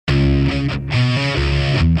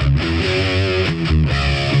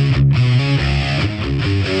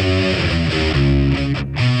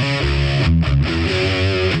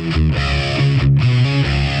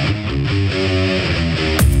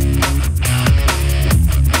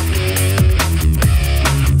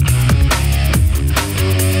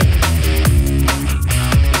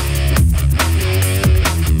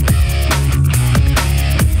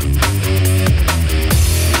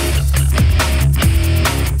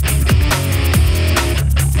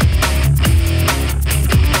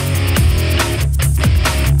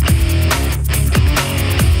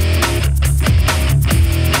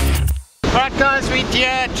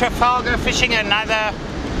Trafalgar, fishing another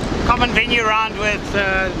common venue round with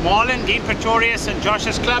Marlon, Dean Pretorius and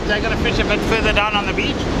Josh's club. They're going to fish a bit further down on the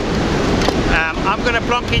beach. I'm going to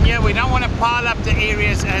plonk in here. We don't want to pile up the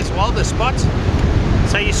areas as well, the spots.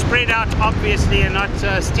 So you spread out obviously and not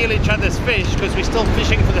steal each other's fish, because we're still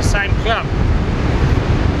fishing for the same club.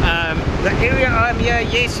 The area I'm here,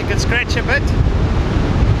 yes, you can scratch a bit,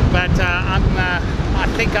 but I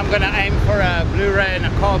think I'm going to aim for a Blu-ray and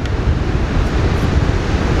a cob.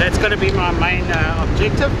 That's going to be my main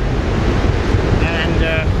objective. And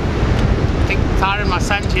I think Tyron, my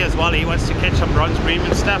son's here as well. He wants to catch some bronze bream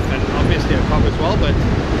and stuff, and obviously a cob as well, but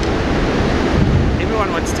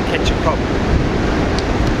everyone wants to catch a cob.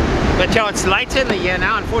 But yeah, it's later in the year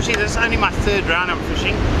now. Unfortunately, this is only my third round I'm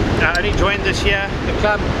fishing. I only joined this year, the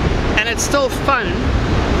club, and it's still fun.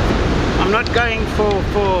 I'm not going for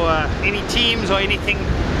any teams or anything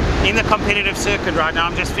in the competitive circuit right now.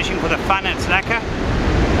 I'm just fishing for the fun. It's lekker.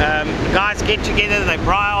 Guys get together, they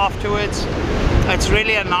braai afterwards. It's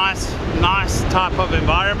really a nice type of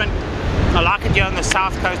environment. I like it here on the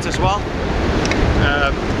south coast as well,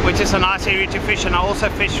 which is a nice area to fish. And I also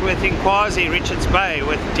fish with Inkwazi, Richards Bay,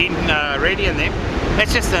 with Dean Reddy and them.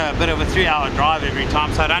 It's just a bit of a 3-hour drive every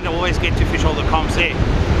time, so I don't always get to fish all the comps there.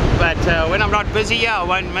 But when I'm not busy here, I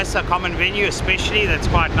won't miss a common venue especially. That's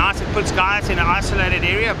quite nice. It puts guys in an isolated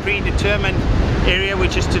area, a predetermined area,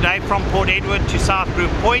 which is today from Port Edward to South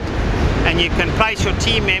Group Point, and you can place your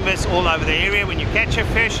team members all over the area. When you catch a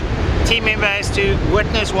fish, team member has to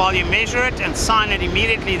witness while you measure it and sign it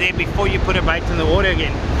immediately there before you put a bait in the water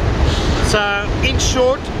again. So in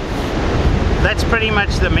short, that's pretty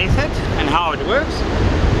much the method and how it works.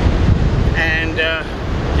 And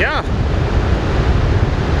yeah,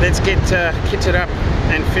 let's get kitted up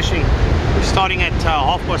and fishing. We're starting at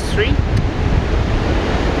 3:30.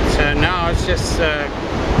 So now it's just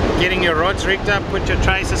getting your rods rigged up, put your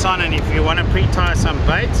traces on, and if you want to pre-tie some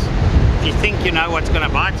baits, if you think you know what's going to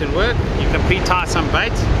bite and work, you can pre-tie some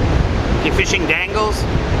baits. If you're fishing dangles,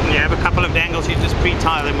 and you have a couple of dangles, you just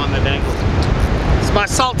pre-tie them on the dangles. It's my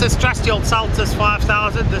Saltus, trusty old Saltus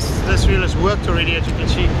 5000. This reel has worked already, as you can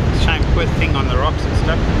see. Shame poor thing on the rocks and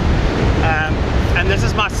stuff. And this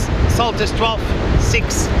is my Saltus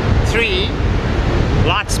 12.63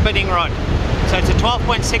 light spinning rod. So it's a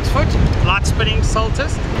 12.6 foot light spinning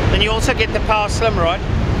Saltus. Then you also get the Power Slim rod,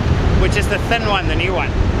 which is the thin one, the new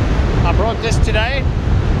one. I brought this today,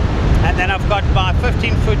 and then I've got my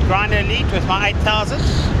 15-foot Grinder Elite with my 8000,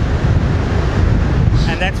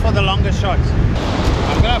 and that's for the longer shots.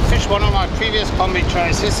 I'm going to fish one of my previous combi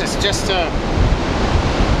traces. It's just a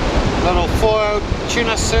little 4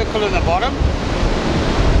 tuna circle in the bottom,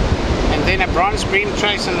 and then a bronze bream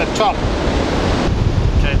trace in the top.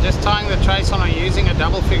 Okay, just tying the trace on, I'm using a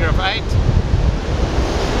double figure of 8.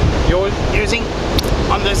 You're using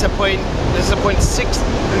on this this is a 0.6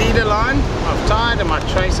 leader line I've tied, and my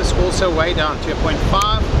trace is also way down to a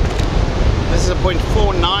 0.5. This is a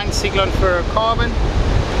 0.49 Siglon fluorocarbon.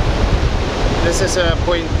 This is a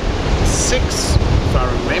 0.6 if I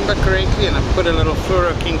remember correctly, and I put a little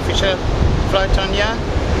fluoro Kingfisher float on here.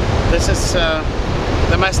 This is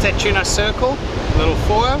the Mustad Tuna Circle, little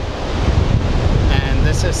 4.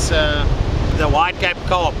 This is the Wide Gape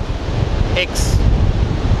Co-op X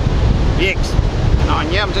VX. Now on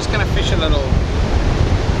here I'm just going to fish a little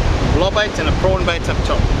blob bait and a prawn bait up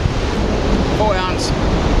top. 4 ounce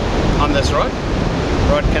on this rod.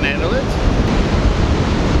 Rod can handle it.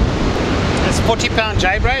 It's 40-pound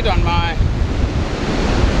J-braid on my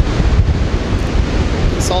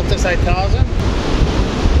Saltus 8000.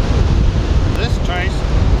 This trace,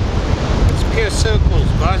 it's pure circles,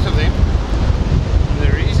 both of them. The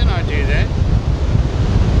reason I do that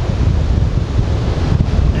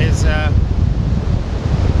is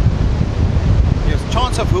your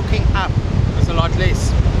chance of hooking up is a lot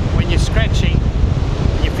less. When you're scratching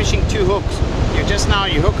and you're fishing 2 hooks,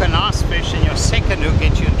 you hook a nice fish and your second hook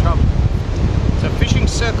gets you in trouble. So fishing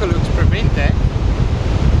circle hooks prevent that.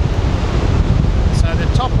 So the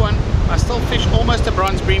top one, I still fish almost a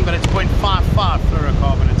bronze bream, but it's 0.55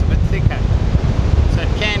 fluorocarbon. It's a bit thicker, so it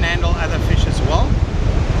can handle other fish as well.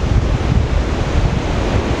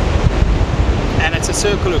 And it's a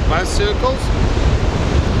circle hook, both circles.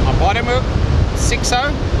 My bottom hook,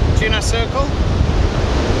 6.0 tuna circle.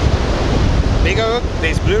 Bigger hook,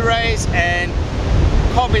 there's Blu-rays and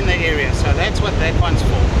cob in the area, so that's what that one's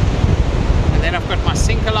for. And then I've got my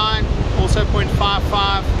sinker line, also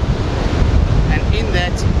 0.55, and in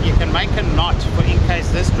that you can make a knot for in case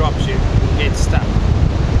this drops you, get stuck.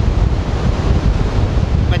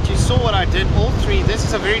 But you saw what I did, all 3. This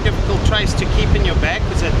is a very difficult trace to keep in your bag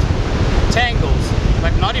because it tangles.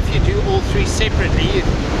 but not if you do all three separately. You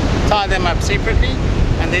tie them up separately,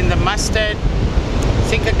 and then the mustard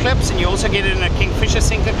sinker clips, and you also get it in a Kingfisher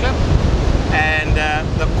sinker clip, and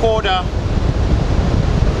the quarter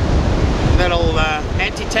little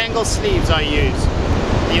anti-tangle sleeves I use.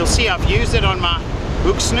 And you'll see I've used it on my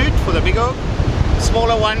hook snoot for the big hook,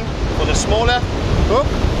 smaller one for the smaller hook,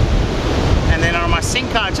 and then on my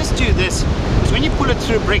sinker I just do this, because when you pull it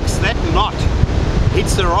through bricks, that knot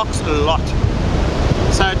hits the rocks a lot,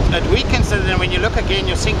 so it weakens it, and when you look again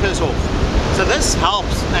your sinker is off. So this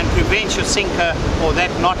helps and prevents your sinker or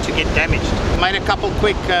that knot to get damaged. Made a couple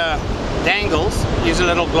quick dangles. Use a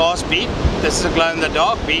little glass bead. This is a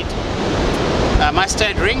glow-in-the-dark bead.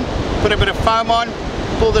 Mustard ring. Put a bit of foam on.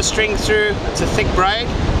 Pull the string through. It's a thick braid,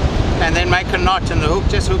 and then make a knot, and the hook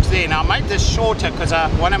just hooks there. Now I made this shorter because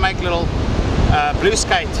I want to make little blue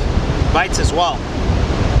skate baits as well,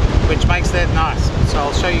 which makes that nice. So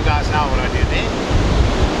I'll show you guys now what I do there.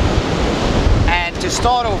 And to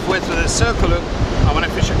start off with a circle hook, I want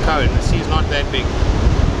to fish a cone. The sea is not that big.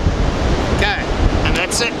 Okay, and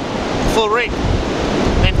that's it, full rig.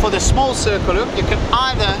 Then for the small circle hook, you can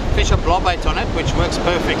either fish a blob bait on it, which works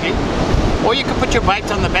perfectly, or you can put your bait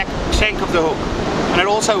on the back shank of the hook, and it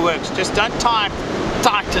also works. Just don't tie it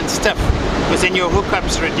tight and stiff, because then your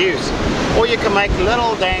hookups reduce. Or you can make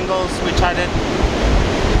little dangles, which I did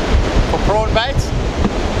for prawn baits.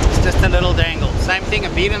 It's just a little dangle. Same thing, a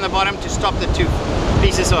bead in the bottom to stop the two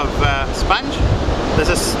pieces of sponge. This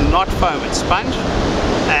is not foam, it's sponge.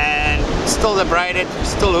 And still the braided,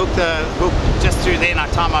 still hook the hook just through there, and I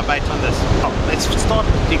tie my bait on this. Let's start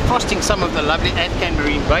defrosting some of the lovely Adcan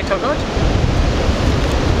marine bait I got.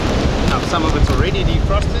 Now some of it's already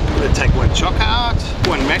defrosted. I'm going to take one chokka out,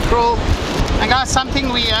 one mackerel. And guys,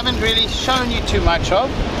 something we haven't really shown you too much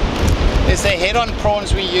of is the head-on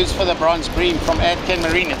prawns we use for the bronze bream from Adcan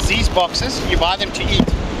Marine. It's these boxes, you buy them to eat.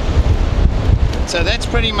 So that's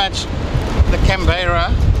pretty much the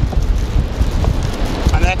Canberra,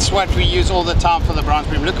 and that's what we use all the time for the bronze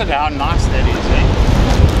bream. Look at how nice that is,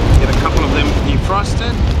 eh? Get a couple of them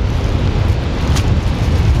defrosted.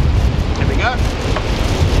 There we go.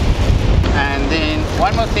 And then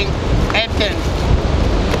one more thing, Adcan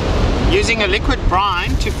using a liquid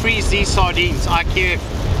brine to freeze these sardines, IQF.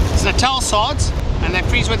 It's Natal sards, and they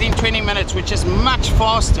freeze within 20 minutes, which is much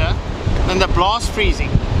faster than the blast freezing,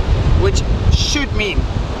 which should mean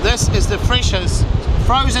this is the freshest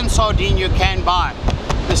frozen sardine you can buy.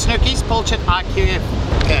 The Snookies Pilchard IQF.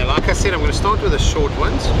 Okay, like I said, I'm going to start with the short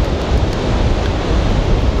ones.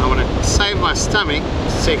 I want to save my stomach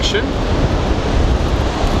section.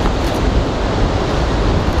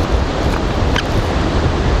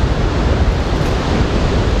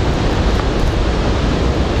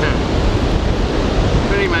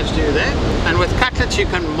 Do that, and with cutlets you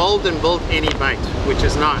can mold and build any bait, which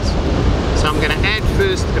is nice. So I'm going to add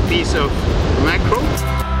first a piece of mackerel.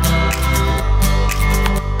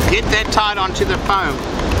 Get that tied onto the foam.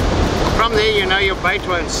 From there you know your bait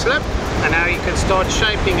won't slip, and now you can start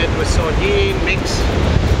shaping it with sardine mix.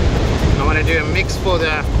 I want to do a mix for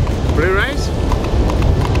the Blu-rays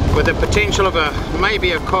with the potential of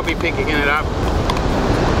maybe a cobby picking it up.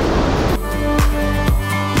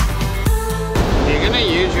 You're going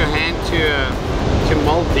to use your hand to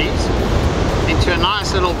mold these into a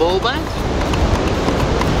nice little ball bait.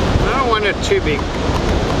 I don't want it too big.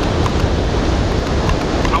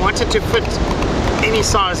 I want it to fit any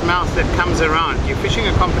size mouth that comes around. You're fishing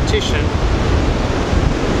a competition,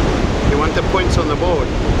 you want the points on the board.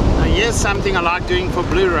 Now here's something I like doing for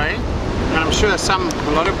Blu-ray, and I'm sure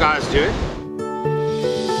a lot of guys do it.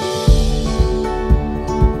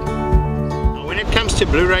 To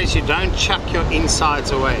Blu-rays, you don't chuck your insides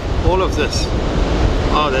away. All of this.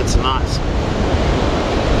 Oh, that's nice.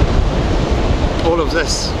 All of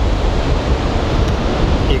this.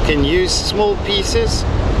 You can use small pieces.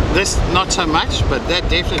 This not so much, but that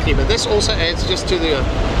definitely. But this also adds just to the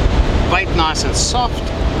bait nice and soft.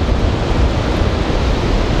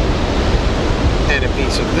 Add a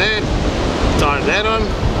piece of that. Tie that on.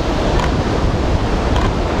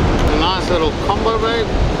 A nice little combo bait.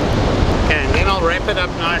 And then I'll wrap it up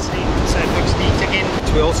nicely so it looks neat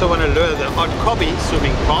again. We also want to lure the odd cobby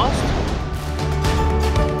swimming past.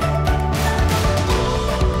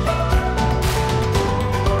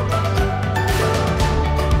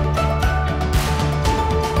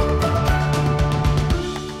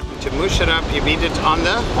 To mush it up, you beat it on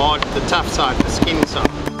the hard, the tough side, the skin side.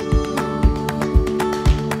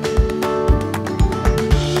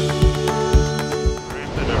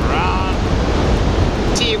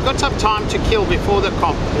 You've got some time to kill before the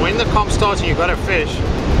comp. When the comp starts and you've got a fish,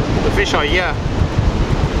 the fish are here,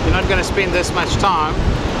 You're not going to spend this much time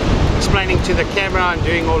explaining to the camera and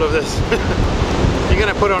doing all of this. You're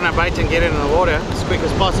going to put on a bait and get it in the water as quick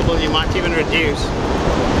as possible. You might even reduce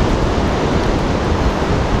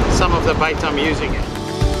some of the bait I'm using.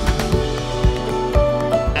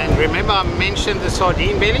 And remember I mentioned the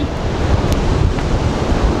sardine belly?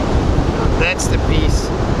 Now that's the piece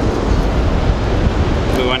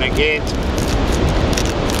we want to get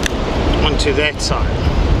onto that side.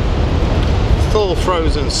 Still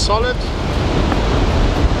frozen solid,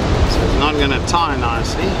 so it's not going to tie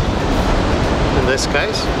nicely in this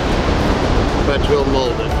case, but we'll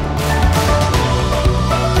mold it.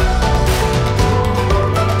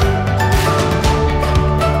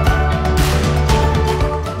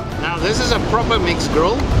 Now this is a proper mixed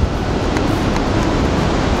grill.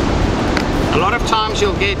 A lot of times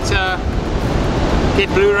you'll get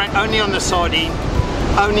Blu-ray only on the sardine,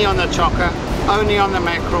 only on the chocker, only on the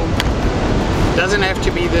mackerel. Doesn't have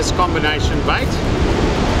to be this combination bait,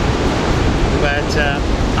 but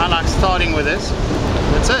I like starting with this.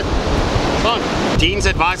 That's it. Fine. Dean's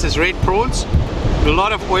advice is red prawns, a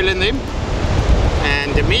lot of oil in them,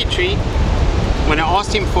 and Dimitri, when I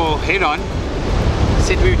asked him for head-on,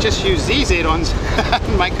 said we would just use these head-ons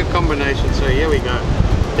and make a combination. So here we go.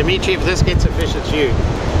 Dimitri, if this gets a fish, it's you.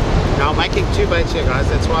 Now I'm making two baits here, guys.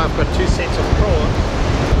 That's why I've got two sets of prawns.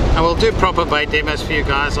 I will do proper bait demos for you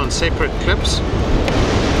guys on separate clips.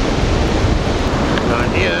 The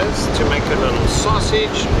idea is to make a little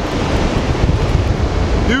sausage.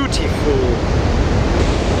 Beautiful.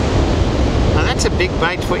 Now that's a big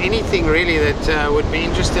bait for anything really that would be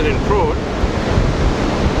interested in prawn.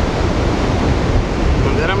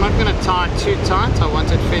 And then I'm not going to tie it too tight. I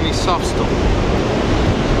want it fairly soft still.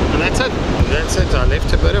 And that's it. That's it. I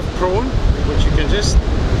left a bit of prawn, which you can just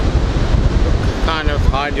kind of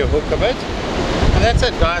hide your hook a bit. And that's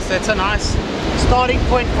it, guys. That's a nice starting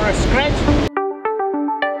point for a scratch.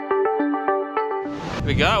 Here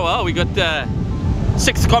we go. Well, we got the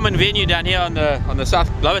 6th common venue down here on the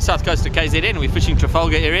lower south coast of KZN. We're fishing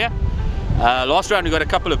Trafalgar area. Last round we got a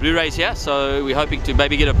couple of Blu-rays here, so we're hoping to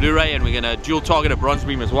maybe get a Blu-ray, and we're going to dual target a bronze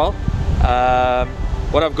bream as well.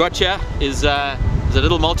 What I've got here is a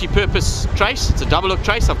little multi-purpose trace. It's a double hook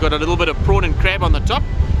trace. I've got a little bit of prawn and crab on the top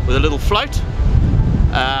with a little float,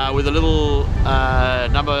 with a little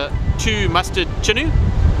number 2 mustard chinu,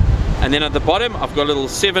 and then at the bottom I've got a little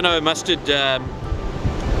 7/0 mustard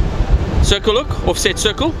circle hook, offset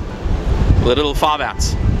circle, with a little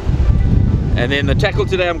 5-ounce. And then the tackle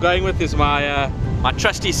today I'm going with is my my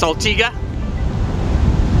trusty Saltiga.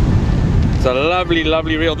 It's a lovely,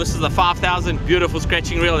 lovely reel. This is the 5,000, beautiful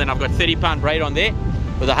scratching reel. Then I've got 30-pound braid on there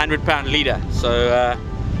with a 100-pound leader. So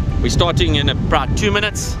we're starting in about 2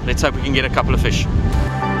 minutes. Let's hope we can get a couple of fish. Alright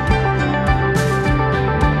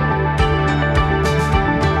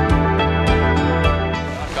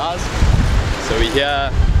guys, so we're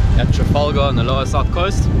here at Trafalgar on the lower south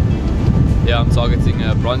coast. Here I'm targeting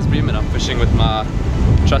a bronze bream, and I'm fishing with my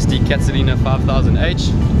trusty Catalina 5000H.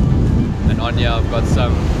 And on here I've got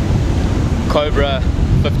some Cobra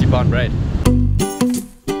 50-pound braid.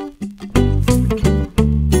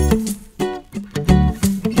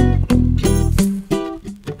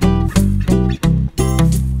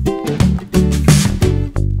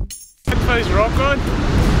 Rock on.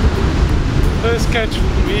 First catch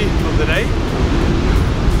for me of the day.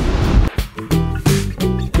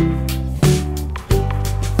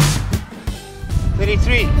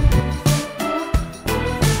 $33.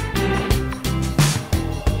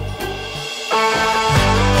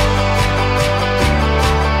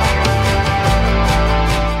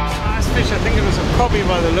 Nice fish. I think it was a cobby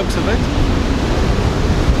by the looks of it.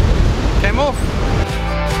 Came off.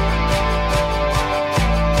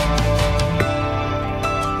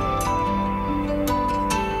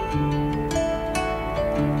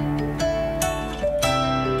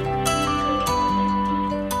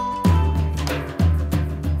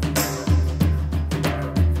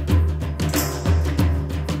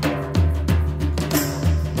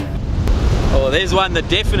 There's one that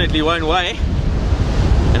definitely won't weigh,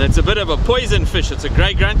 and it's a bit of a poison fish. It's a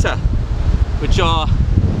grey grunter, which are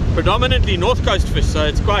predominantly north coast fish, so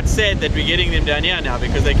it's quite sad that we're getting them down here now,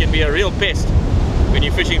 because they can be a real pest when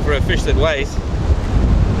you're fishing for a fish that weighs.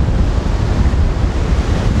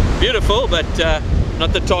 Beautiful, but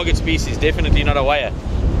not the target species, definitely not a weigher.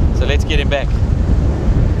 So let's get him back.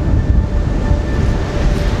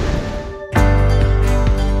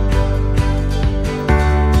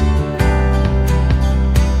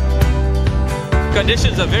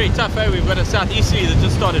 Conditions are very tough, eh? We've got a southeasterly that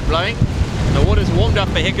just started blowing. The water's warmed up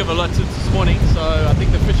a heck of a lot since this morning, so I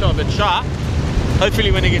think the fish are a bit shy.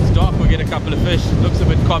 hopefully when it gets dark we'll get a couple of fish. It looks a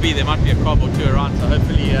bit cobby, there might be a cob or two around, so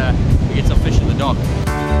hopefully we get some fish in the dark.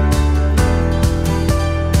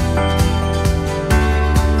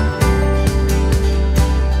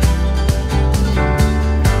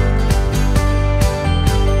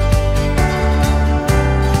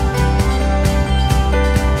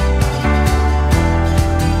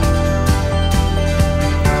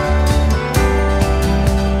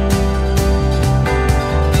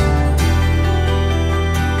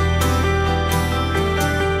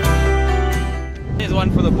 One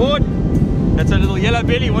for the board. That's a little yellow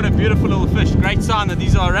belly. What a beautiful little fish. Great sign that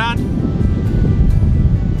these are around.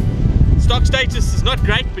 Stock status is not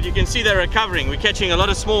great, but you can see they're recovering. We're catching a lot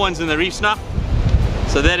of small ones in the reefs now,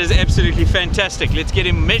 so that is absolutely fantastic. Let's get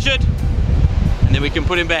him measured and then we can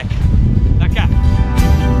put him back. Okay.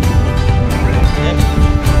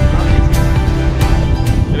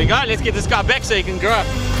 There we go. Let's get this guy back so he can grow up.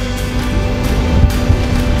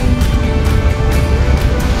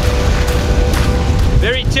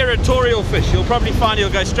 Very territorial fish. You'll probably find he'll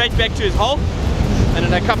go straight back to his hole, and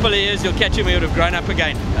in a couple of years you'll catch him, he would have grown up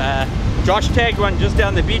again. Josh tagged one just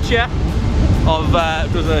down the beach here of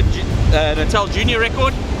it was a Natal Junior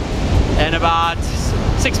record, and about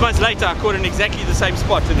 6 months later I caught in exactly the same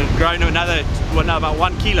spot and it had grown to another, well, now about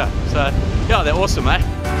 1 kilo. So yeah, they're awesome, eh?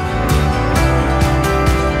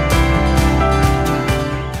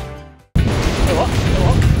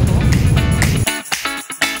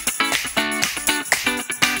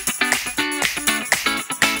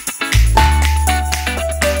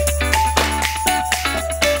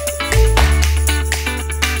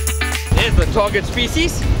 Target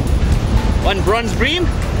species, one bronze bream.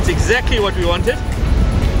 It's exactly what we wanted.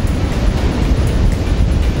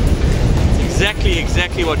 It's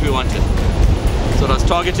exactly what we wanted. So I was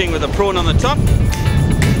targeting with a prawn on the top.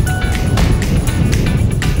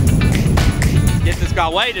 Let's get this guy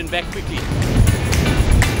weighed and back quickly.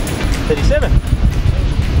 37.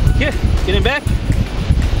 Here, get him back.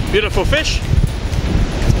 Beautiful fish.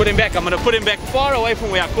 Let's put him back. I'm going to put him back far away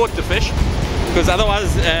from where I caught the fish, because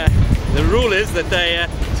otherwise the rule is that they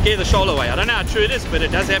scare the shoal away. I don't know how true it is, but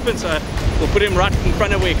it does happen, so we'll put him right in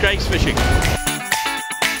front of where Craig's fishing.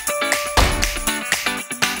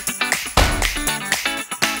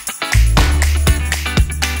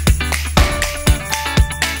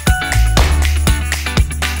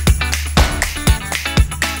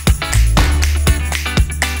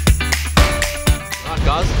 Right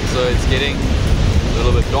guys, so it's getting a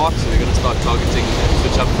little bit dark, so we're going to start targeting,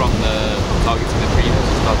 switch up from the targeting the bream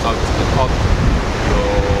to start targeting the cob,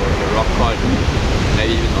 your rock cod,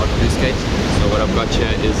 maybe even odd blue skate. So what I've got here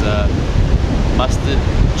is a mustard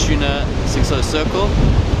tuna 6-0 circle,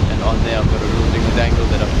 and on there I've got a little dingle dangle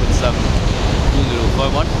that I've put some cool little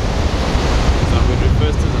foam on. So I'm going to do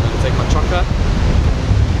first is I'm going to take my chocker,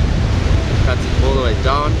 cut it all the way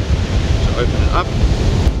down, to open it up.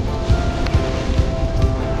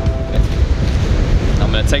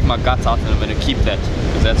 I'm going to take my gut out and I'm going to keep that,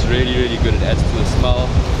 because that's really good. It adds to the smell,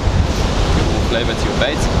 gives more flavor to your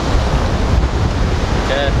bait.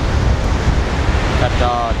 Okay, cut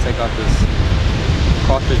down, take out this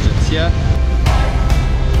cartridge that's here,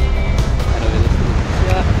 and over this little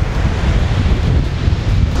here.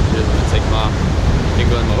 Here's I'm going to take my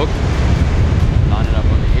finger and my hook, line it up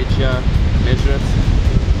on the edge here, measure it,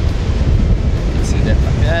 see that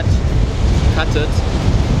like that, cut it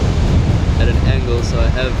at an angle so I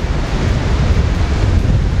have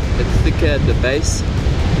it thicker at the base,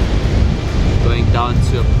 going down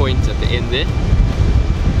to a point at the end there.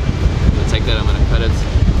 I'm going to take that, I'm going to cut it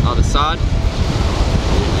either side,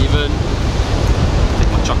 even, take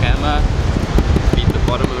my chalk hammer, beat the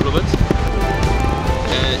bottom a little bit.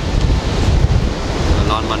 Okay, I'm going to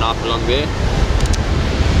line my knife along there.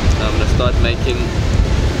 Now I'm going to start making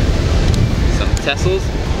some tassels.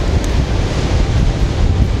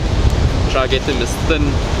 Try to get them as thin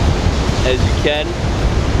as you can.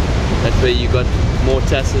 That way you got more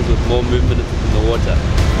tassels with more movement in the water.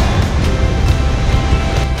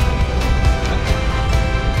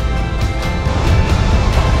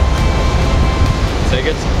 Take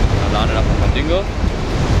it, I line it up on my dingle.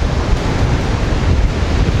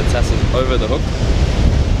 Put the tassels over the hook.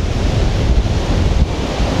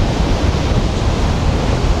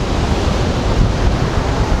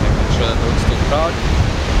 Making sure that the hook's still proud.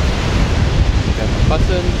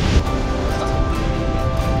 Button,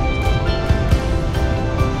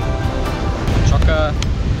 chocker,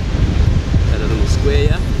 add a little square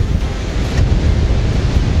here.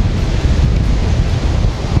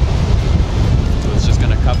 So it's just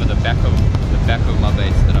going to cover the back of my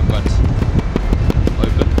bait that I've got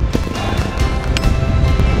open.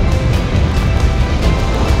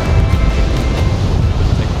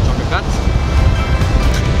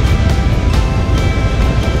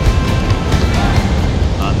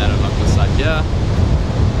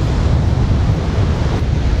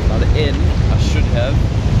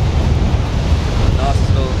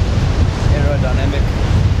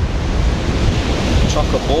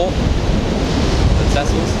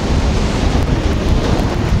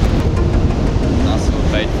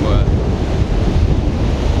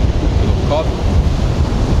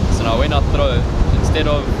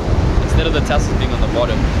 instead of the tassel being on the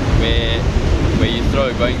bottom, where you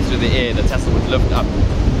throw going through the air, the tassel would lift up.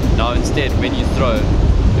 Now instead, when you throw,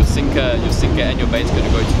 your sinker and your bait's going to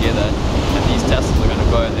go together, and these tassels are going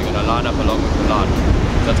to go and they're going to line up along with the line.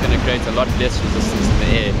 So that's going to create a lot less resistance in the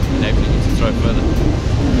air, enabling you to throw further.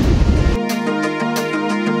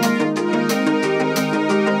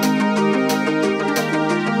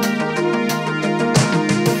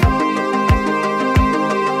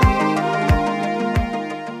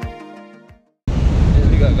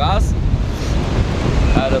 Guys,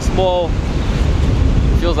 I had a small,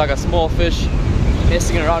 feels like a small fish,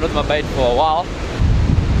 messing around with my bait for a while.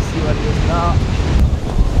 Let's see what it is now.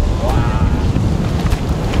 Wow.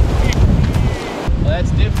 Well,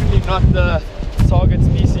 that's definitely not the target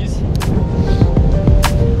species.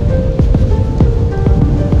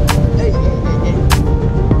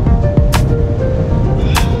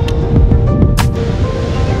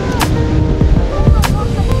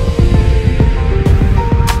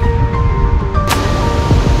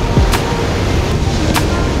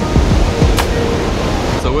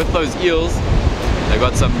 With those eels, they've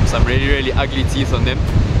got some really ugly teeth on them.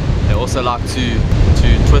 They also like to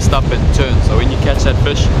twist up and turn, so when you catch that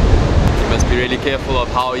fish, you must be really careful of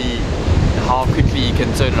how quickly he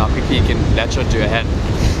can turn and how quickly he can latch onto your hand.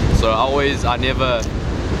 So I never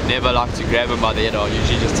like to grab him by the head. I'll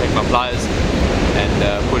usually just take my pliers and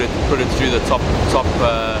put it through the top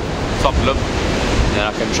lip, and then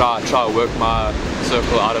I can try to work my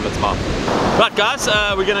circle out of its mouth. Right guys,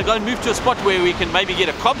 we're going to go and move to a spot where we can maybe get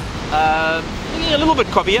a cob. A little bit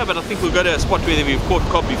cobbier, but I think we'll go to a spot where we've caught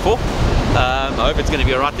cob before. I hope it's going to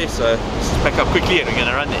be alright there, so let's just pack up quickly and we're going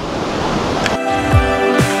to run there.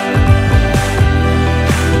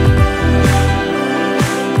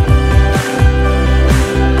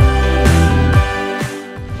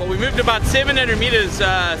 Well, we moved about 700 meters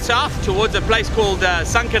south towards a place called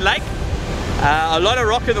Sunken Lake. A lot of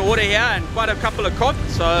rock in the water here and quite a couple of cod,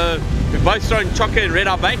 so we've both thrown chocker and red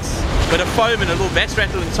eye baits, a bit of foam and a little bass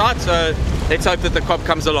rattle inside, so let's hope that the cob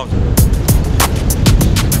comes along.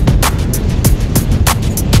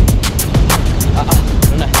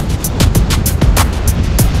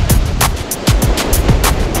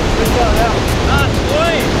 Nice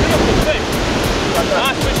boy, beautiful fish.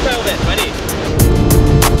 Nice fish tail there, buddy.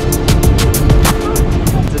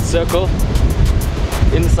 It's a circle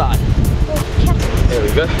inside. There we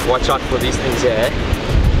go. Watch out for these things here, eh?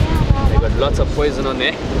 They've got lots of poison on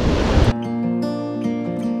there.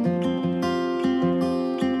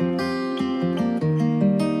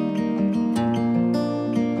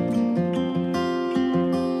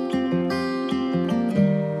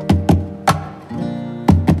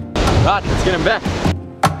 Right, let's get him back.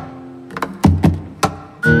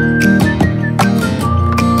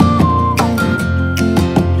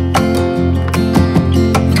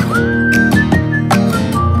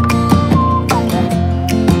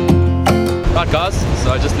 Guys,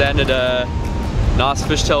 so I just landed a nice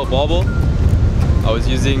fishtail barbel. I was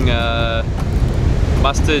using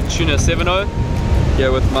mustard tuna 7.0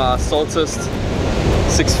 here with my Saltist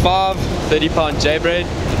 6.5 30-pound J braid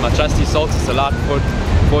and my trusty Saltist a light foot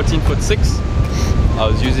 14'6". I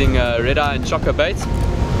was using red eye and chocker bait.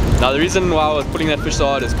 Now the reason why I was putting that fish so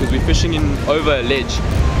hard is because we're fishing in over a ledge,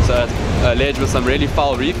 so a ledge with some really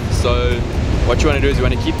foul reef. So what you want to do is you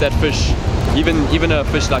want to keep that fish, even a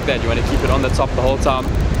fish like that, you want to keep it on the top the whole time.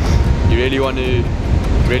 You really want to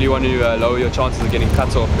lower your chances of getting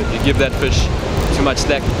cut off. If you give that fish too much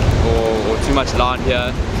slack or too much line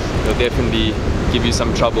here, it'll definitely give you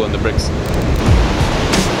some trouble in the bricks.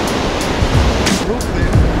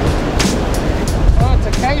 Oh, it's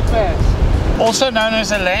a kingfisher, also known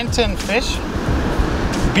as a lantern fish.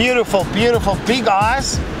 Beautiful, beautiful, big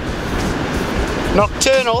eyes,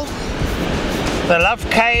 nocturnal. They love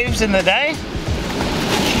caves in the day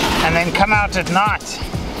and then come out at night.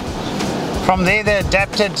 From there they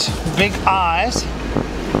adapted big eyes.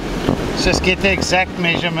 Let's just get the exact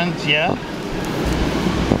measurement here.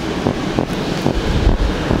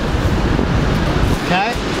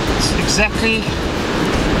 Okay, it's exactly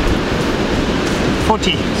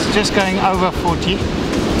 40. It's just going over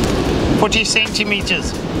 40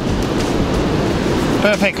 centimeters.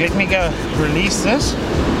 Perfect. Let me go release this.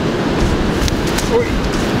 Oy.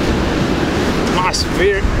 Nice,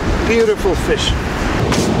 very beautiful fish.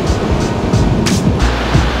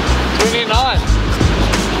 29.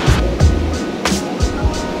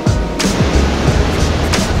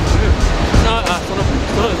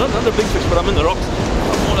 No, not a big fish, but I'm in the rocks.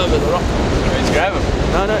 I'm all over the rock. Let's grab him.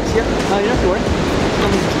 No, it's here. No, you don't have to worry.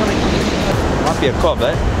 It's coming. Might be a cob,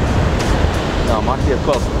 eh? No, might be a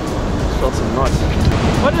cob. Felt some nice.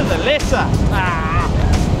 What is the lesser? Ah.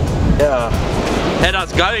 Yeah. Had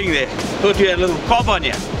us going there. Thought we had a little cob on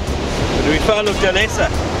here. But we found looked Jalessa.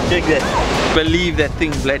 Check that. Believe that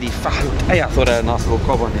thing bloody found. Hey, I thought I had a nice little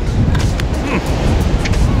cob on there.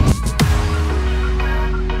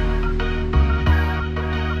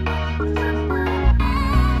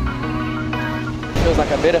 Feels like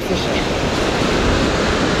a better fisher.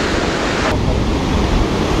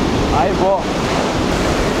 Hi, bro.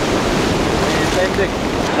 Same thing.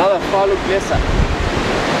 Another follow glessa.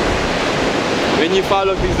 When you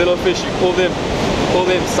follow these little fish, you pull them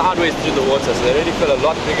sideways through the water, so they already feel a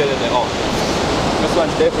lot bigger than they are. This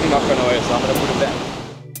one's definitely not going away, so I'm going to put it back.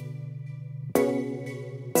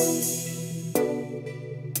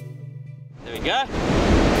 There we go.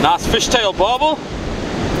 Nice fishtail barbel.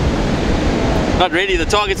 Not really the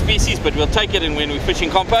target species, but we'll take it in when we're fishing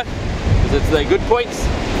compo, because they're good points.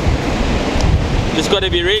 Just got to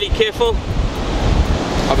be really careful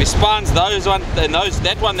of his spines. Those one, and those,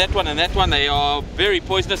 that one, and that one. They are very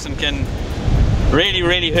poisonous and can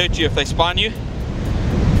really hurt you if they spine you.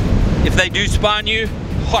 If they do spine you,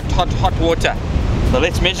 hot water. So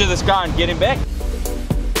let's measure this guy and get him back.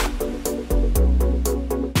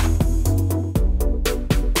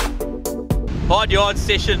 Hard yard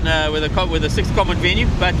session with a 6th common venue,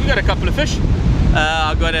 but we got a couple of fish.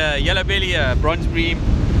 I've got a yellow belly, a bronze bream,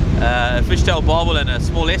 a fishtail barbel and a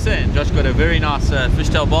small lesser, and Josh got a very nice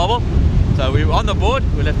fishtail barbel. So we're on the board.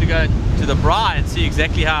 We'll have to go to the bra and see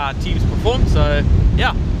exactly how our teams perform. So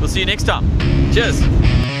yeah, we'll see you next time. Cheers.